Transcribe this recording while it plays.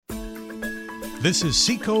This is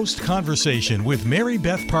Seacoast Conversation with Mary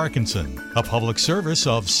Beth Parkinson, a public service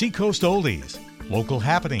of Seacoast Oldies. Local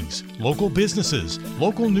happenings, local businesses,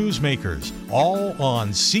 local newsmakers, all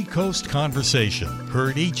on Seacoast Conversation.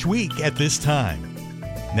 Heard each week at this time.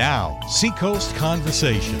 Now, Seacoast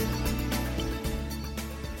Conversation.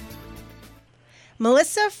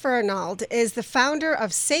 Melissa Fernald is the founder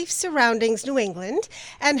of Safe Surroundings New England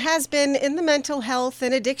and has been in the mental health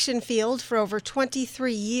and addiction field for over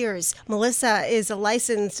 23 years. Melissa is a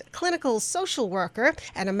licensed clinical social worker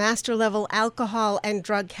and a master-level alcohol and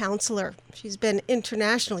drug counselor. She's been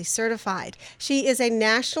internationally certified. She is a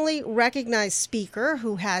nationally recognized speaker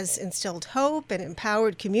who has instilled hope and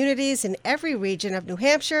empowered communities in every region of New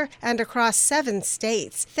Hampshire and across 7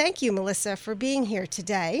 states. Thank you, Melissa, for being here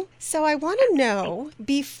today. So I want to know,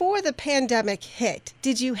 before the pandemic hit,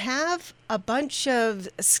 did you have a bunch of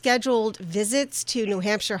scheduled visits to New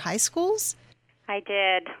Hampshire high schools? I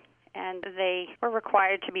did. And they were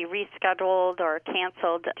required to be rescheduled or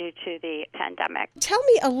canceled due to the pandemic. Tell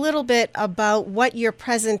me a little bit about what your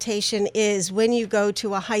presentation is when you go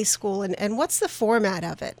to a high school and what's the format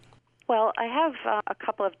of it? Well, I have a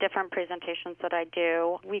couple of different presentations that I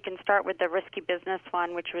do. We can start with the risky business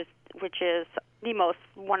one, which is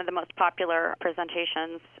one of the most popular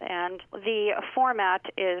presentations. And the format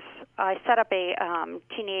is I set up a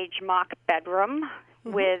teenage mock bedroom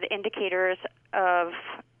with indicators of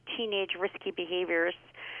teenage risky behaviors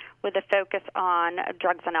with a focus on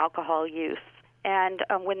drugs and alcohol use. And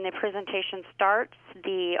when the presentation starts,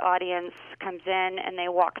 the audience comes in and they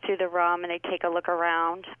walk through the room and they take a look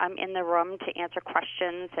around. I'm in the room to answer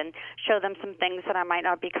questions and show them some things that I might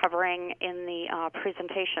not be covering in the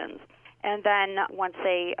presentations. And then once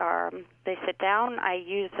they sit down, I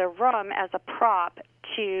use the room as a prop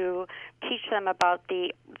to teach them about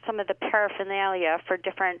some of the paraphernalia for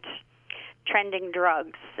different trending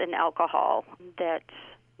drugs and alcohol that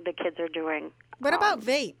the kids are doing. What about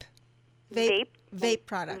vape? Vape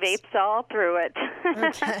products. Vape's all through it.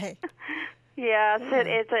 Okay. Yes,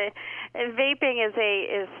 vaping is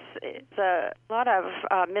a lot of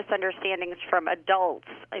misunderstandings from adults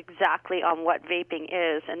exactly on what vaping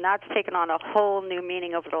is, and that's taken on a whole new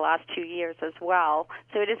meaning over the last 2 years as well.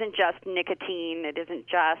 So it isn't just nicotine, it isn't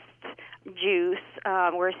just juice.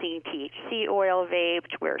 We're seeing THC oil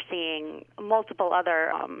vaped. We're seeing multiple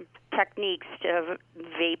other techniques of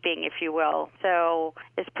vaping, if you will. So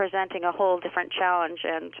it's presenting a whole different challenge,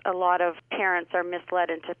 and a lot of parents are misled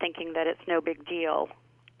into thinking that it's no big deal.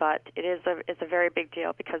 But it's a very big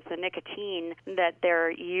deal because the nicotine that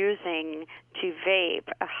they're using to vape,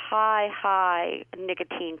 a high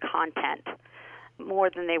nicotine content, more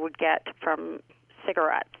than they would get from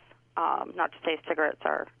cigarettes. Not to say cigarettes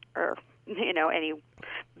are any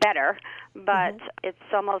better, but it's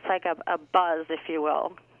almost like a buzz, if you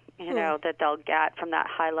will, that they'll get from that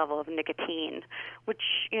high level of nicotine, which,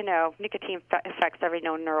 nicotine affects every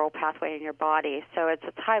known neural pathway in your body, so it's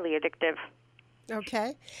highly addictive.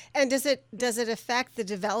 Okay. And does it affect the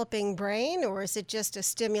developing brain, or is it just a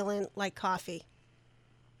stimulant like coffee?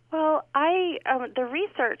 Well, the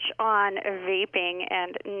research on vaping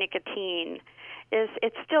and nicotine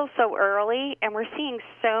it's still so early, and we're seeing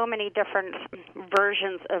so many different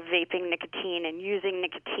versions of vaping nicotine and using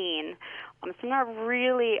nicotine. So I'm not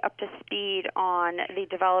really up to speed on the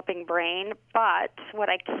developing brain, but what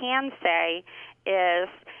I can say is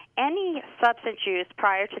any substance use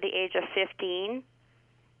prior to the age of 15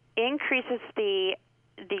 increases the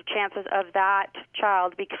chances of that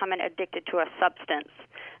child becoming addicted to a substance.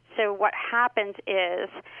 So what happens is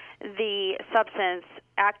the substance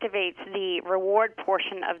activates the reward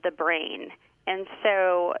portion of the brain, and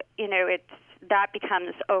so that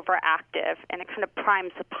becomes overactive, and it kind of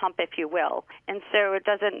primes the pump, if you will. And so it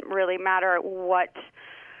doesn't really matter what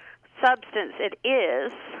substance it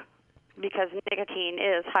is, because nicotine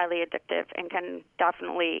is highly addictive and can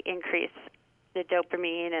definitely increase the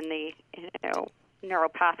dopamine and the neural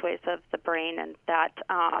pathways of the brain and that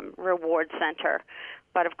reward center.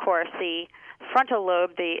 But of course, the frontal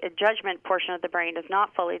lobe, the judgment portion of the brain, is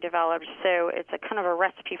not fully developed, so it's a kind of a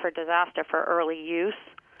recipe for disaster for early use.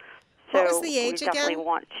 So what was the age we definitely again?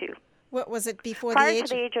 Want to. What was it before Prior the age?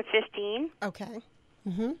 to the age of 15. Okay.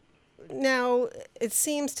 Mm-hmm. Now, it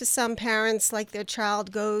seems to some parents like their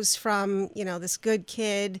child goes from, this good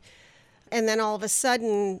kid, and then all of a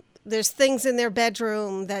sudden there's things in their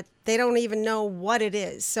bedroom that they don't even know what it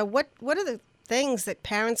is. So what are the things that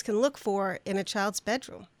parents can look for in a child's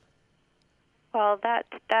bedroom? Well, that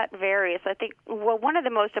varies. I think, one of the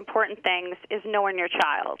most important things is knowing your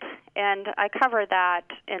child. And I cover that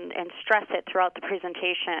and stress it throughout the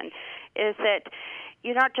presentation, is that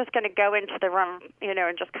you're not just going to go into the room,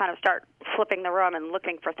 and just kind of start flipping the room and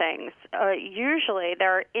looking for things. Usually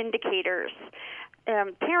there are indicators.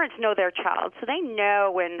 Parents know their child, so they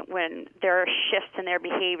know when there are shifts in their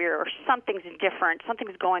behavior or something's different,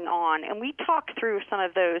 something's going on. And we talk through some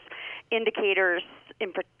of those indicators,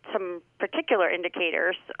 some particular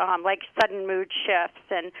indicators, like sudden mood shifts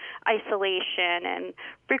and isolation and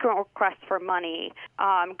frequent requests for money,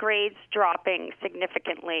 grades dropping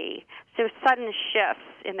significantly, so sudden shifts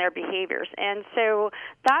in their behaviors. And so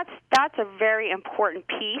that's a very important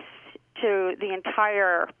piece to the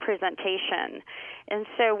entire presentation. And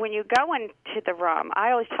so when you go into the room,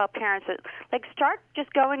 I always tell parents that, start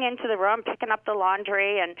just going into the room, picking up the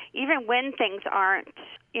laundry, and even when things aren't,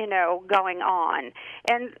 going on,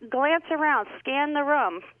 and glance around, scan the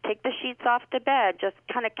room, take the sheets off the bed, just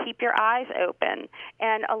kind of keep your eyes open.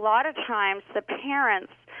 And a lot of times the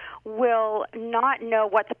parents will not know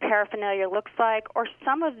what the paraphernalia looks like, or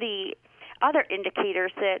some of the other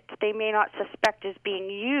indicators that they may not suspect is being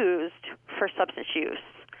used for substance use.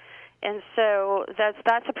 And so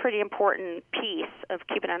that's a pretty important piece of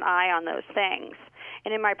keeping an eye on those things.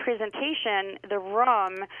 And in my presentation, the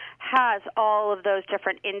room has all of those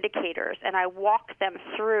different indicators, and I walk them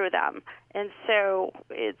through them. And so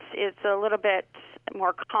it's a little bit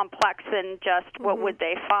more complex than just what would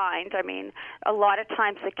they find. I mean, a lot of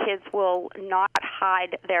times the kids will not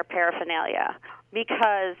hide their paraphernalia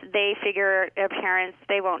because they figure their parents,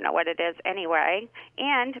 they won't know what it is anyway.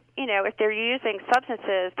 And, if they're using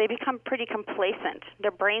substances, they become pretty complacent.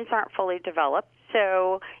 Their brains aren't fully developed.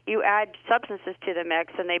 So you add substances to the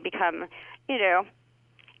mix and they become,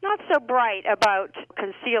 not so bright about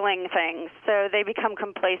concealing things. So they become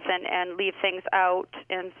complacent and leave things out.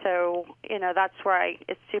 And so, that's why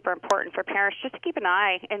it's super important for parents just to keep an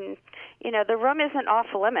eye. And, the room isn't off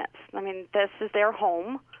limits. I mean, this is their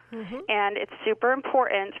home. And it's super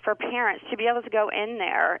important for parents to be able to go in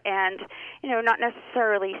there and, not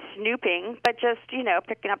necessarily snooping, but just,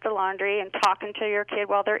 picking up the laundry and talking to your kid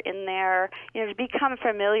while they're in there, to become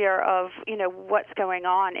familiar of, what's going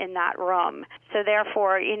on in that room. So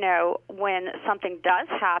therefore, when something does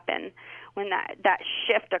happen, when that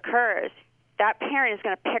shift occurs, that parent is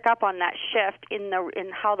going to pick up on that shift in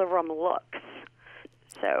how the room looks.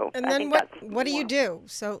 So and then what do you do?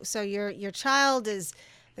 So your child is,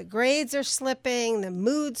 the grades are slipping, the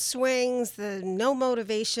mood swings, the no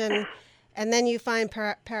motivation, and then you find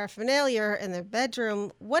paraphernalia in the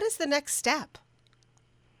bedroom. What is the next step?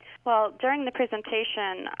 Well, during the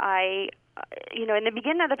presentation, in the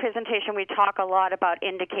beginning of the presentation, we talk a lot about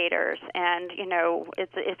indicators, and,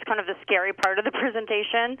 it's kind of the scary part of the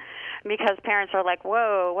presentation because parents are like,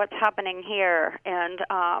 whoa, what's happening here? And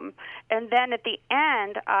then at the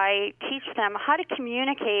end, I teach them how to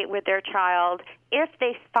communicate with their child if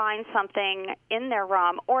they find something in their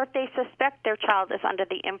room or if they suspect their child is under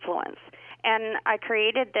the influence. And I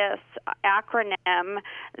created this acronym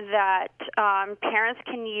that parents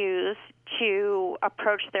can use to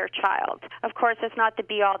approach their child. Of course, it's not the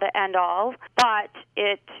be-all, the end-all, but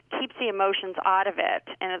it keeps the emotions out of it,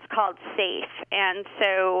 and it's called SAFE. And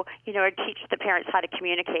so, I teach the parents how to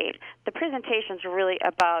communicate. The presentation is really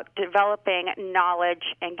about developing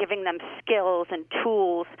knowledge and giving them skills and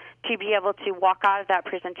tools to be able to walk out of that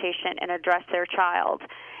presentation and address their child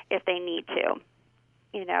if they need to.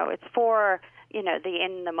 It's for, the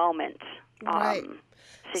in-the-moment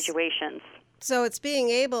situations. So it's being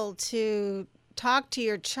able to talk to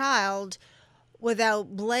your child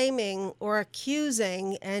without blaming or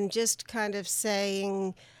accusing and just kind of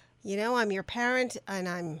saying, I'm your parent and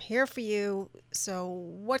I'm here for you, so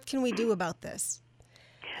what can we do about this?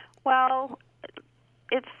 Well,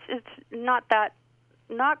 it's not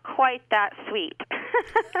quite that sweet.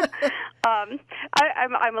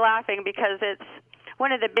 I'm laughing because it's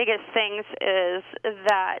one of the biggest things is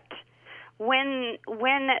that when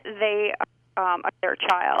they their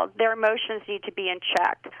child, their emotions need to be in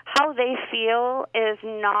check. How they feel is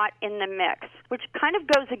not in the mix, which kind of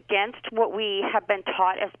goes against what we have been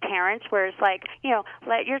taught as parents, where it's like,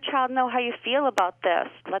 let your child know how you feel about this.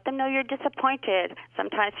 Let them know you're disappointed.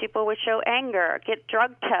 Sometimes people would show anger, get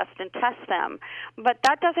drug tests and test them. But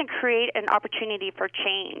that doesn't create an opportunity for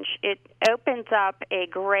change. It opens up a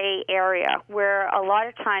gray area where a lot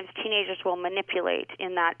of times teenagers will manipulate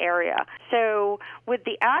in that area. So with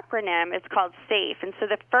the acronym, it's called SAFE. And so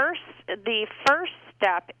the first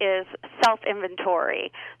step is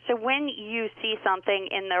self-inventory. So when you see something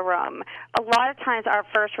in the room, a lot of times our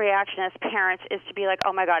first reaction as parents is to be like,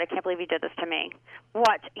 oh my God, I can't believe he did this to me.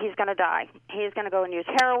 What? He's going to die. He's going to go and use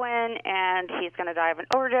heroin, and he's going to die of an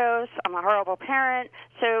overdose. I'm a horrible parent.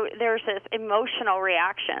 So there's this emotional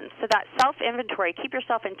reaction. So that self-inventory, keep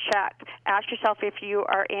yourself in check. Ask yourself if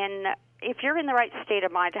you're in the right state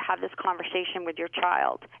of mind to have this conversation with your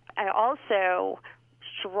child. I also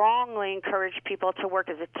strongly encourage people to work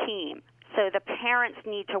as a team. So the parents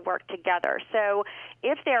need to work together. So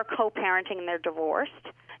if they're co-parenting and they're divorced,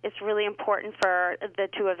 it's really important for the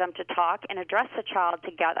two of them to talk and address the child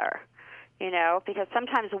together, because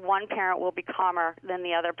sometimes one parent will be calmer than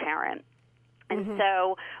the other parent. And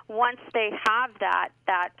so once they have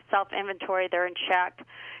that self-inventory, they're in check,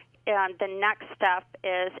 the next step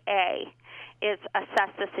is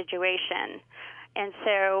assess the situation. And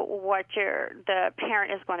so what the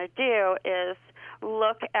parent is going to do is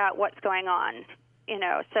look at what's going on.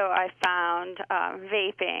 So I found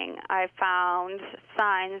vaping. I found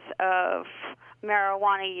signs of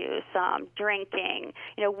marijuana use, drinking.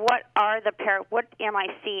 What am I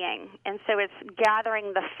seeing? And so it's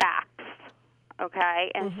gathering the facts,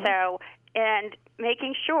 okay? And and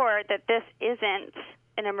making sure that this isn't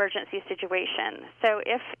an emergency situation. So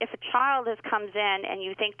if a child comes in and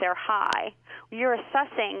you think they're high, you're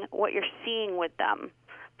assessing what you're seeing with them.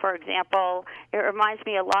 For example, it reminds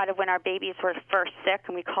me a lot of when our babies were first sick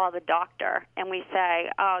and we call the doctor and we say,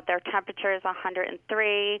 oh, their temperature is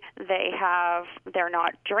 103, they're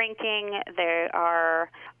not drinking, they are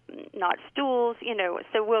not stools,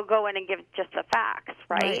 so we'll go in and give just the facts,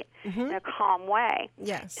 right? In a calm way.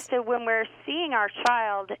 Yes. So when we're seeing our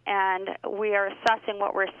child and we are assessing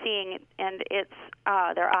what we're seeing, and it's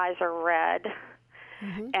their eyes are red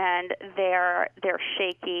and they're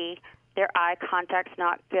shaky, their eye contact's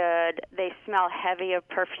not good, they smell heavy of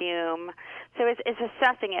perfume. So it's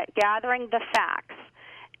assessing it, gathering the facts.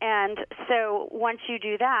 And so once you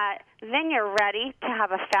do that, then you're ready to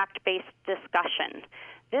have a fact-based discussion.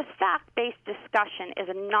 This fact-based discussion is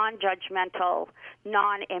a non-judgmental,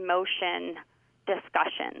 non-emotion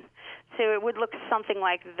discussion. So it would look something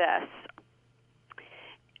like this.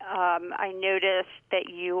 I noticed that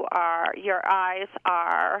your eyes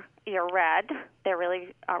you're red. They're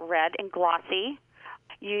really red and glossy.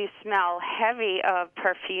 You smell heavy of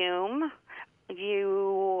perfume.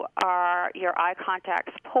 Your eye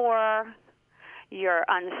contact's poor. You're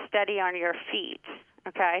unsteady on your feet.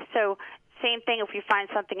 Okay, so same thing if you find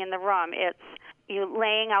something in the room. It's you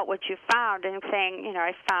laying out what you found and saying,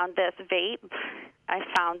 I found this vape, I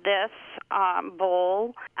found this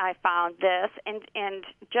bowl, I found this, and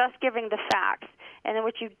just giving the facts. And then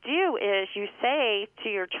what you do is you say to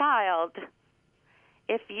your child,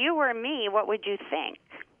 if you were me, what would you think?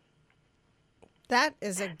 That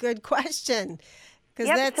is a good question,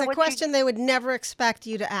 because that's a question they would never expect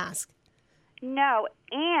you to ask. No,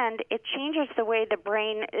 and it changes the way the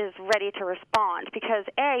brain is ready to respond because,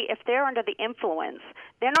 if they're under the influence,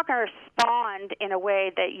 they're not going to respond in a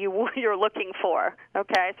way that you're looking for,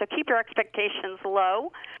 okay? So keep your expectations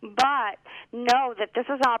low, but know that this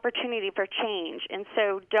is an opportunity for change, and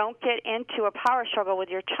so don't get into a power struggle with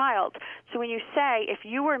your child. So when you say, if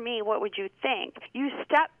you were me, what would you think? You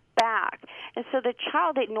step back. And so the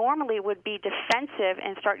child that normally would be defensive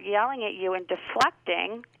and start yelling at you and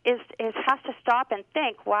deflecting has to stop and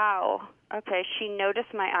think, wow, okay, she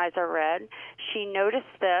noticed my eyes are red. She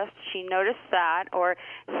noticed this. She noticed that. Or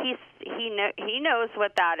he knows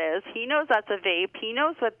what that is. He knows that's a vape. He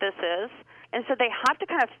knows what this is. And so they have to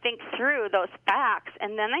kind of think through those facts,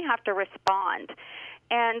 and then they have to respond.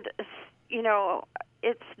 And,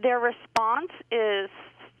 it's their response is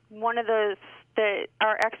one of those that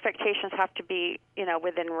our expectations have to be,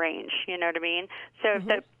 within range, you know what I mean? So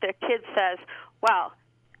if the kid says, well,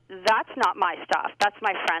 that's not my stuff, that's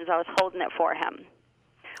my friend's, I was holding it for him.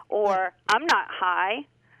 Or, I'm not high,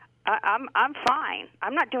 I'm fine,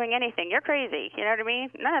 I'm not doing anything, you're crazy, you know what I mean?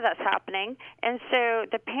 None of that's happening. And so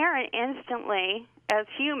the parent instantly, as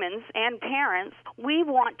humans and parents, we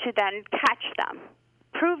want to then catch them,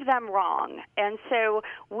 prove them wrong. And so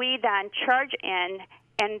we then charge in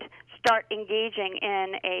and start engaging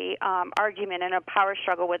in a argument and a power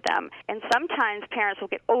struggle with them. And sometimes parents will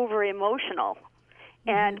get over emotional.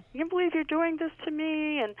 And you can't believe you're doing this to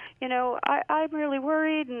me, and I'm really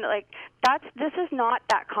worried, and this is not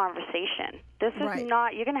that conversation. This is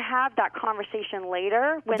not. You're going to have that conversation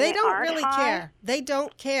later when they don't aren't really high. care. They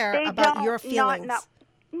don't care about your feelings.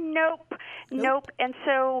 Nope. And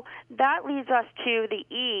so that leads us to the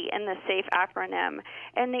E in the SAFE acronym,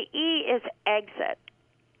 and the E is exit.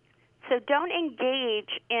 so don't engage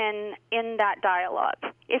in that dialogue.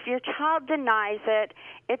 If your child denies it,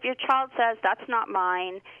 if your child says, that's not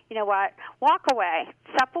mine, you know what, walk away,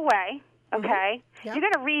 step away, okay? Mm-hmm. Yep. You're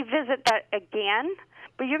going to revisit that again,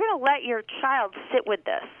 but you're going to let your child sit with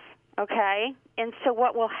this, okay? And so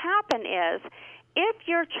what will happen is, if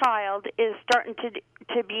your child is starting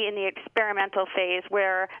to be in the experimental phase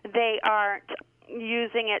where they aren't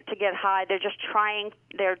using it to get high, they're trying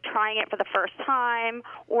it for the first time,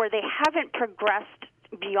 or they haven't progressed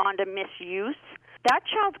beyond a misuse, that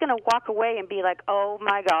child's going to walk away and be like, oh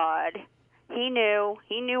my God, he knew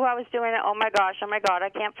I was doing it, oh my God, I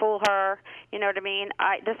can't fool her, you know what I mean,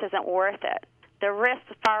 this isn't worth it. The risk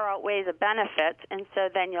far outweighs the benefits, and so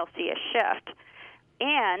then you'll see a shift.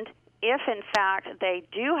 And if, in fact, they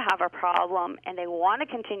do have a problem and they want to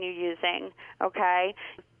continue using, okay,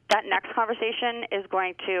 that next conversation is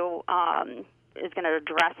going to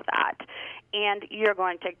address that, and you're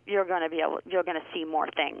going to see more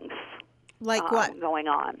things like what going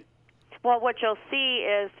on. Well, what you'll see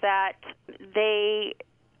is that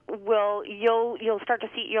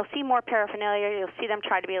you'll see more paraphernalia. You'll see them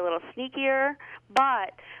try to be a little sneakier.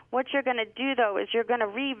 But what you're going to do, though, is you're going to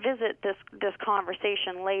revisit this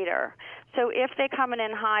conversation later. So if they come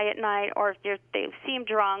in high at night, or if they seem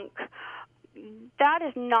drunk, that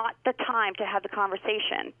is not the time to have the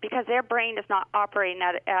conversation, because their brain is not operating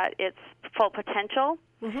at its full potential.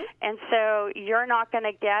 Mm-hmm. And so you're not going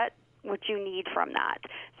to get what you need from that.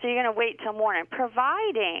 So you're going to wait till morning,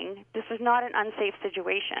 providing this is not an unsafe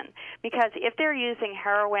situation. Because if they're using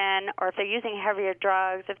heroin, or if they're using heavier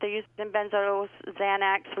drugs, if they're using benzos,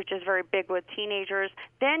 Xanax, which is very big with teenagers,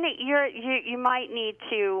 then you might need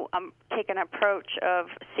to take an approach of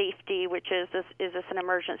safety, which is this an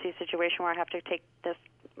emergency situation where I have to take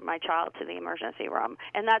my child to the emergency room,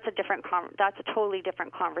 and that's a totally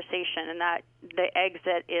different conversation. And that the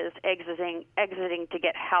exit is exiting to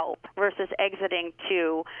get help versus exiting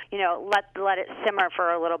to let it simmer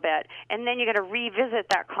for a little bit, and then you're going to revisit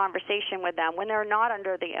that conversation with them when they're not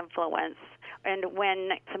under the influence and when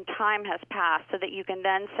some time has passed, so that you can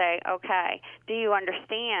then say, okay, do you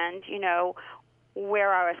understand,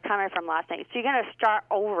 where I was coming from last night? So you're going to start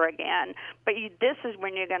over again, but this is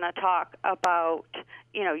when you're going to talk about,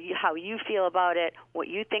 how you feel about it, what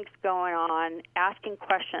you think's going on, asking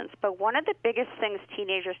questions. But one of the biggest things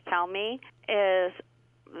teenagers tell me is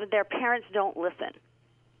their parents don't listen.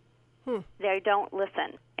 They don't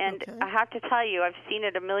listen. And okay. I have to tell you, I've seen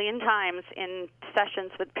it a million times in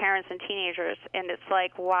sessions with parents and teenagers, and it's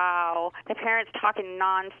like, wow, the parent's talking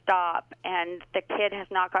nonstop, and the kid has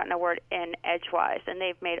not gotten a word in edgewise, and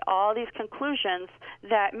they've made all these conclusions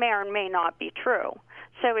that may or may not be true.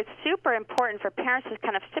 So it's super important for parents to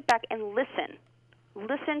kind of sit back and listen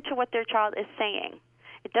to what their child is saying.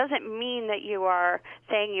 It doesn't mean that you are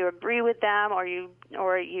saying you agree with them, or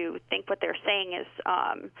you think what they're saying is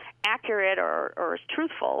accurate or is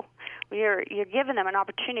truthful. You're giving them an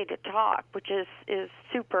opportunity to talk, which is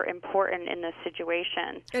super important in this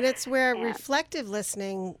situation. And it's where reflective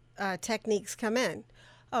listening techniques come in.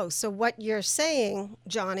 Oh, so what you're saying,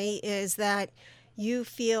 Johnny, is that you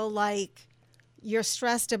feel like you're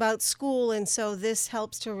stressed about school, and so this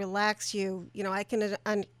helps to relax you.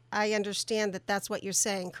 I understand that that's what you're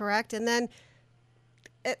saying, correct? And then,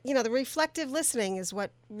 the reflective listening is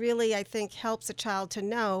what really, I think, helps a child to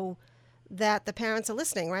know that the parents are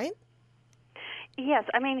listening, right? Yes,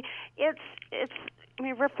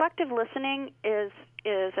 reflective listening is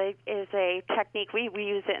a technique. We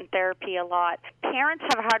use it in therapy a lot. Parents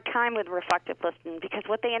have a hard time with reflective listening because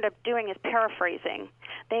what they end up doing is paraphrasing.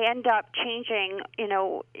 They end up changing,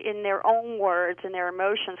 in their own words, and their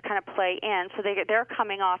emotions kind of play in. So they're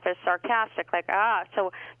coming off as sarcastic, like,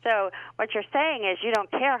 so what you're saying is you don't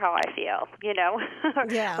care how I feel,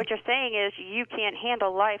 Yeah. What you're saying is you can't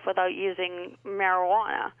handle life without using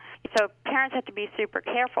marijuana. So parents have to be super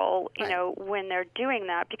careful, when they're doing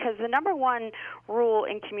that, because the number one rule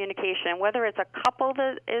in communication, whether it's a couple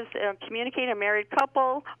that is communicating, a married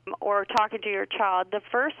couple, or talking to your child, the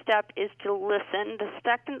first step is to listen. The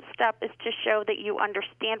second step is to show that you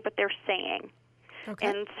understand what they're saying. Okay.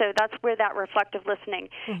 And so that's where that reflective listening.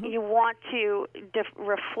 Mm-hmm. You want to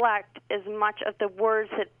reflect as much of the words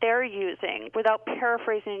that they're using without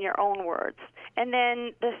paraphrasing in your own words. And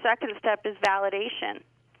then the second step is validation.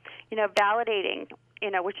 Validating,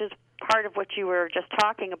 which is part of what you were just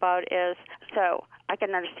talking about, is so I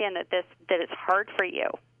can understand that it's hard for you.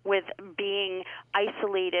 with being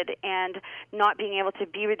isolated and not being able to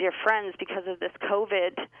be with your friends because of this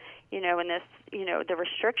COVID, and this, the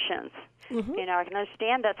restrictions. I can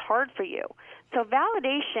understand that's hard for you. So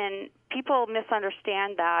validation, people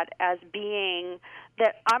misunderstand that as being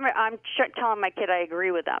that I'm telling my kid I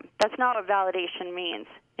agree with them. That's not what validation means.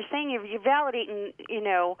 You're saying you're validating,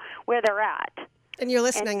 where they're at. And you're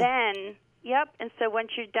listening. And then, yep. And so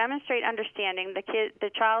once you demonstrate understanding, the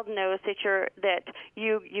child knows that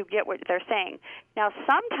you get what they're saying. Now,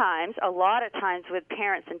 sometimes, a lot of times with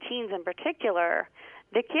parents and teens in particular,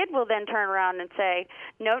 the kid will then turn around and say,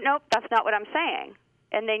 nope, that's not what I'm saying.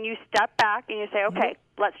 And then you step back and you say, okay,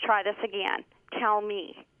 let's try this again. Tell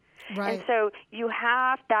me. Right. And so you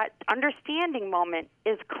have that understanding moment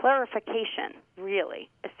is clarification, really,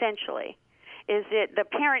 essentially. Is it the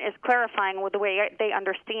parent is clarifying with the way they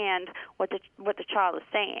understand what the child is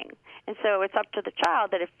saying, and so it's up to the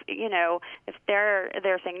child that if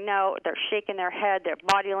they're saying no, they're shaking their head, their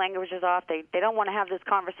body language is off, they don't want to have this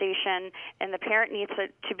conversation, and the parent needs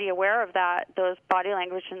to be aware of that, those body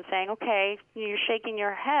language, and saying, okay, you're shaking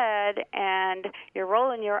your head and you're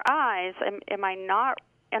rolling your eyes. Am I not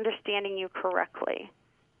understanding you correctly?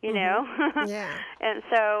 Yeah. And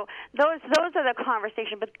so those are the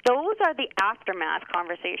conversations, but those are the aftermath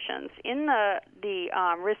conversations. In the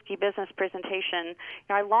Risky Business presentation,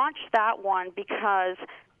 I launched that one because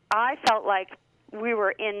I felt like we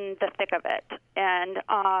were in the thick of it, and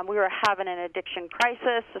we were having an addiction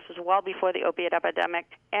crisis. This was well before the opiate epidemic,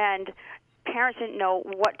 and parents didn't know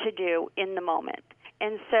what to do in the moment.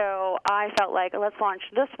 And so I felt like, let's launch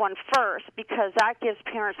this one first because that gives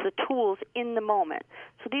parents the tools in the moment.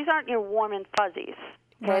 So these aren't your warm and fuzzies.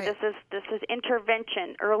 Okay, right. This is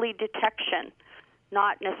intervention, early detection,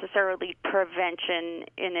 not necessarily prevention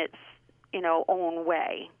in its own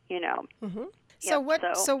way. So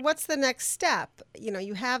what's the next step?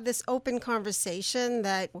 You have this open conversation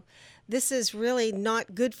that this is really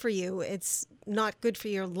not good for you. It's not good for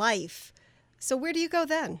your life. So where do you go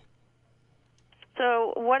then?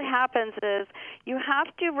 So what happens is you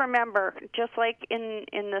have to remember, just like in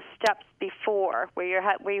the steps before, where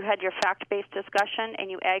you had your fact-based discussion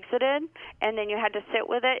and you exited, and then you had to sit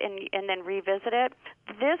with it and then revisit it.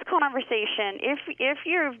 This conversation, if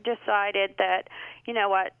you've decided that,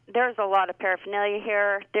 there's a lot of paraphernalia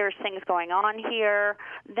here, there's things going on here,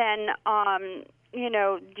 then you're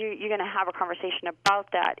going to have a conversation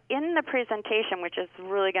about that. In the presentation, which is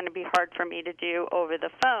really going to be hard for me to do over the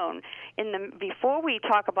phone, before we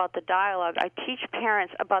talk about the dialogue, I teach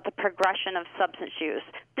parents about the progression of substance use.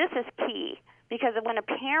 This is key, because when a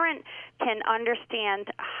parent can understand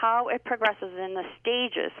how it progresses in the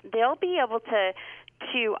stages, they'll be able to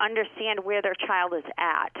understand where their child is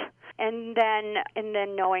at, and then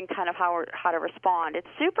knowing kind of how to respond. It's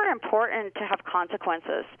super important to have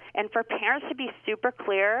consequences, and for parents to be super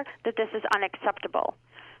clear that this is unacceptable.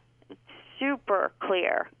 It's super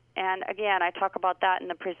clear. And again, I talk about that in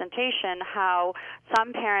the presentation, how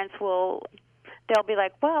some parents they'll be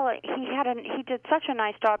like, well, he did such a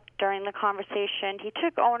nice job during the conversation. He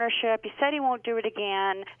took ownership. He said he won't do it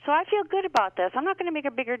again. So I feel good about this. I'm not going to make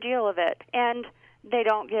a bigger deal of it. And they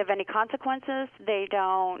don't give any consequences. They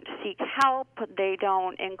don't seek help. They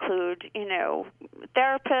don't include,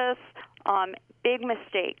 therapists.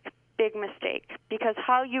 Big mistake, because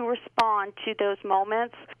how you respond to those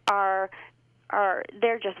moments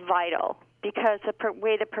they're just vital, because the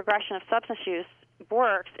way the progression of substance use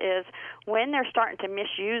works is when they're starting to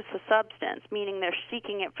misuse the substance, meaning they're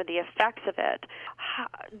seeking it for the effects of it,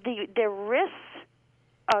 the risks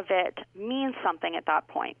of it means something at that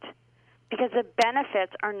point, because the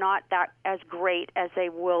benefits are not that as great as they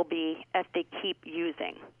will be if they keep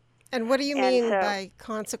using. And what do you mean by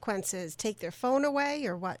consequences? Take their phone away,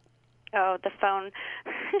 or what? Oh, the phone.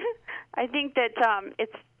 I think that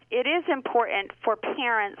it is important for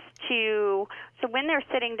parents so when they're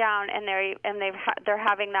sitting down and they're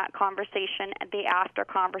having that conversation, the after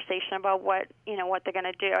conversation about what they're going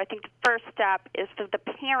to do. I think the first step is for the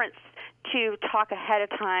parents to talk ahead of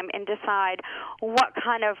time and decide what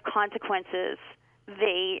kind of consequences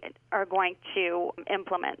they are going to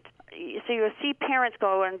implement. So you'll see parents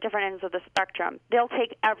go on different ends of the spectrum. They'll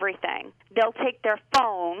take everything. They'll take their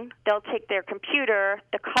phone, they'll take their computer,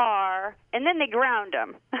 the car, and then they ground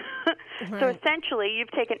them. Right. So essentially,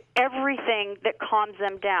 you've taken everything that calms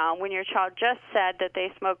them down when your child just said that they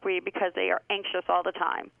smoke weed because they are anxious all the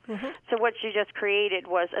time. Mm-hmm. So what you just created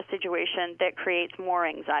was a situation that creates more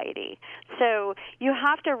anxiety. So you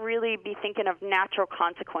have to really be thinking of natural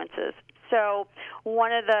consequences. So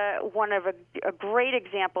a great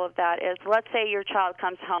example of that is, let's say your child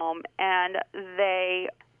comes home and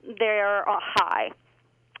they're high,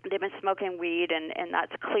 they've been smoking weed, and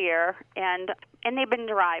that's clear, and they've been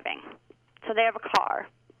driving. So they have a car,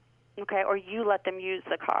 okay, or you let them use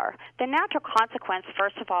the car. The natural consequence,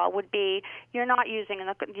 first of all, would be you're not using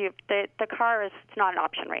the car is it's not an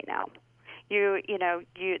option right now.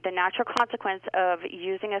 The natural consequence of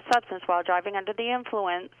using a substance while driving under the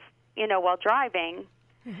influence, while driving,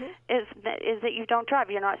 is that you don't drive.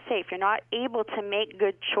 You're not safe. You're not able to make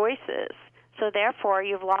good choices. So therefore,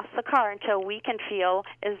 you've lost the car until we can feel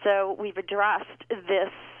as though we've addressed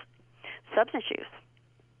this substance use.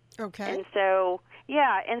 Okay. And so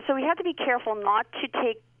we have to be careful not to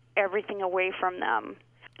take everything away from them.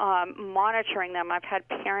 Monitoring them. I've had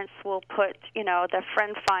parents will put, the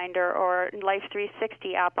Friend Finder or Life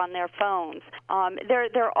 360 app on their phones.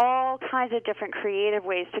 There are all kinds of different creative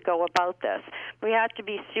ways to go about this. We have to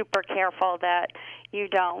be super careful that you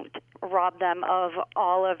don't rob them of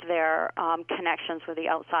all of their connections with the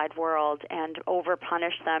outside world and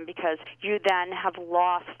over-punish them, because you then have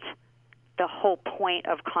lost the whole point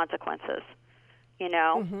of consequences.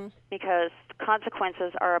 Because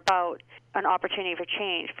consequences are about an opportunity for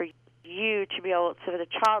change, for you to be able to, the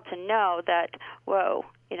child to know that, whoa,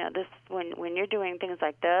 this when you're doing things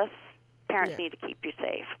like this, parents need to keep you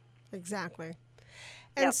safe. Exactly.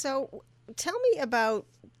 And so tell me about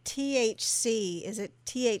THC. Is it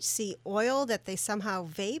THC oil that they somehow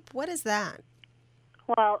vape? What is that?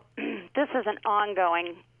 Well, this is an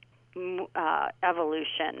ongoing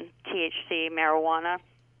evolution, THC, marijuana.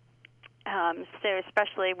 So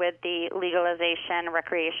especially with the legalization,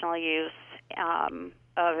 recreational use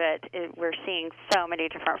of it, we're seeing so many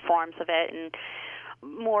different forms of it. And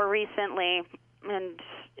more recently,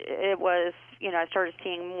 it was, I started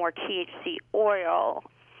seeing more THC oil,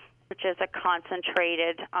 which is a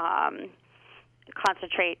concentrate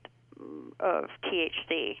of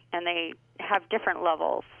THC, and they have different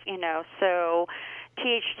levels, So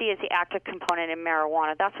THC is the active component in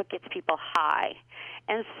marijuana. That's what gets people high.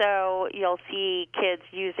 And so you'll see kids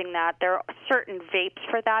using that. There are certain vapes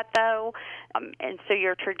for that, though. And so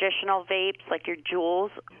your traditional vapes, like your Juuls,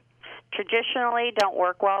 traditionally don't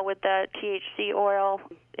work well with the THC oil.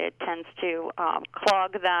 It tends to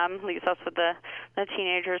clog them. At least that's what the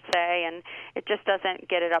teenagers say, and it just doesn't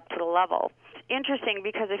get it up to the level. It's interesting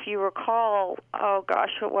because if you recall,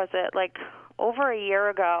 what was it, like over a year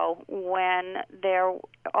ago, when they're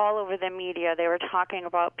all over the media, they were talking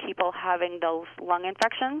about people having those lung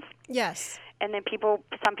infections. Yes. And then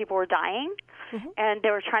some people were dying, and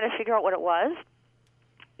they were trying to figure out what it was,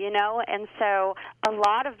 And so a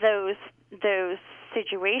lot of those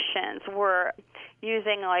situations were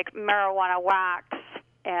using like marijuana wax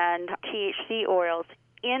and THC oils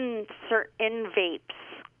in vapes.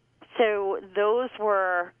 So those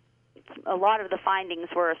were, a lot of the findings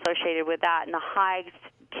were associated with that and the high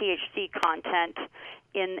THC content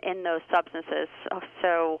in those substances.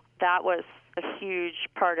 So that was a huge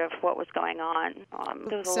part of what was going on.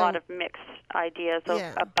 There was a lot of mixed ideas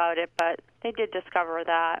about it, but they did discover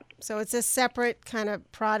that. So it's a separate kind of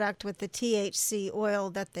product with the THC oil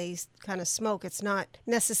that they kind of smoke. It's not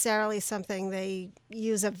necessarily something they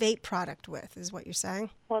use a vape product with, is what you're saying?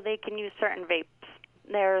 Well, they can use certain vapes.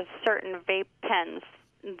 There's certain vape pens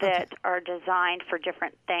that are designed for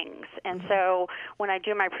different things. And so when I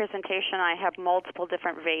do my presentation, I have multiple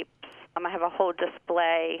different vapes. I have a whole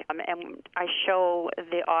display, and I show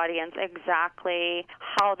the audience exactly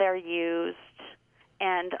how they're used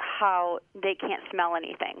and how they can't smell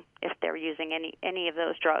anything if they're using any of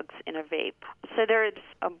those drugs in a vape. So there's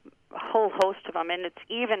a whole host of them, and it's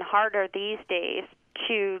even harder these days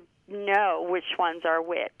to know which ones are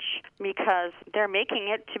which, because they're making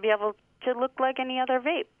it to be able to look like any other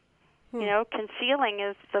vape. Concealing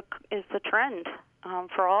is the trend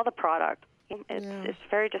for all the product. It's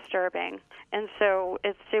very disturbing. And so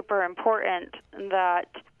it's super important that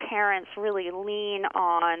parents really lean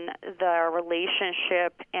on the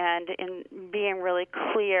relationship and in being really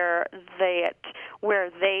clear that where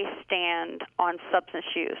they stand on substance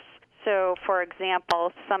use. So, for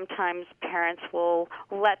example, sometimes parents will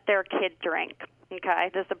let their kid drink. Okay,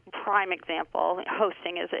 there's a prime example.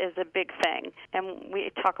 Hosting is a big thing, and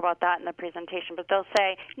we talk about that in the presentation. But they'll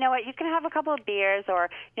say, you know what, you can have a couple of beers, or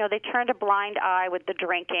they turn a blind eye with the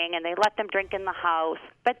drinking, and they let them drink in the house.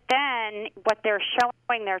 But then what they're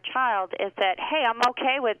showing their child is that, hey, I'm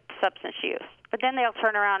okay with substance use. But then they'll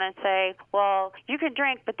turn around and say, well, you can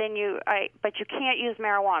drink, but you can't use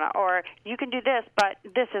marijuana, or you can do this, but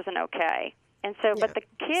this isn't okay. And so, but the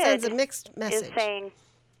kid sends a mixed message. is saying,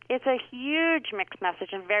 It's a huge mixed message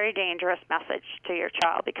and very dangerous message to your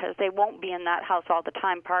child because they won't be in that house all the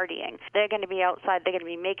time partying. They're going to be outside. They're going to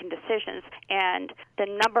be making decisions. And the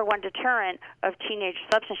number one deterrent of teenage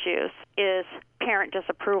substance use is parent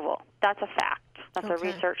disapproval. That's a fact. That's a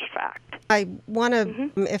research fact. I want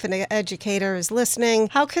to, if an educator is listening,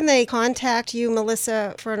 how can they contact you,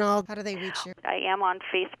 Melissa Fernald? How do they reach you? I am on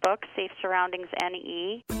Facebook, Safe Surroundings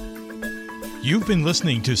NE. You've been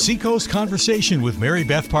listening to Seacoast Conversation with Mary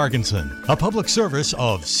Beth Parkinson, a public service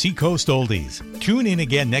of Seacoast Oldies. Tune in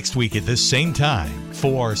again next week at this same time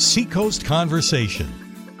for Seacoast Conversation.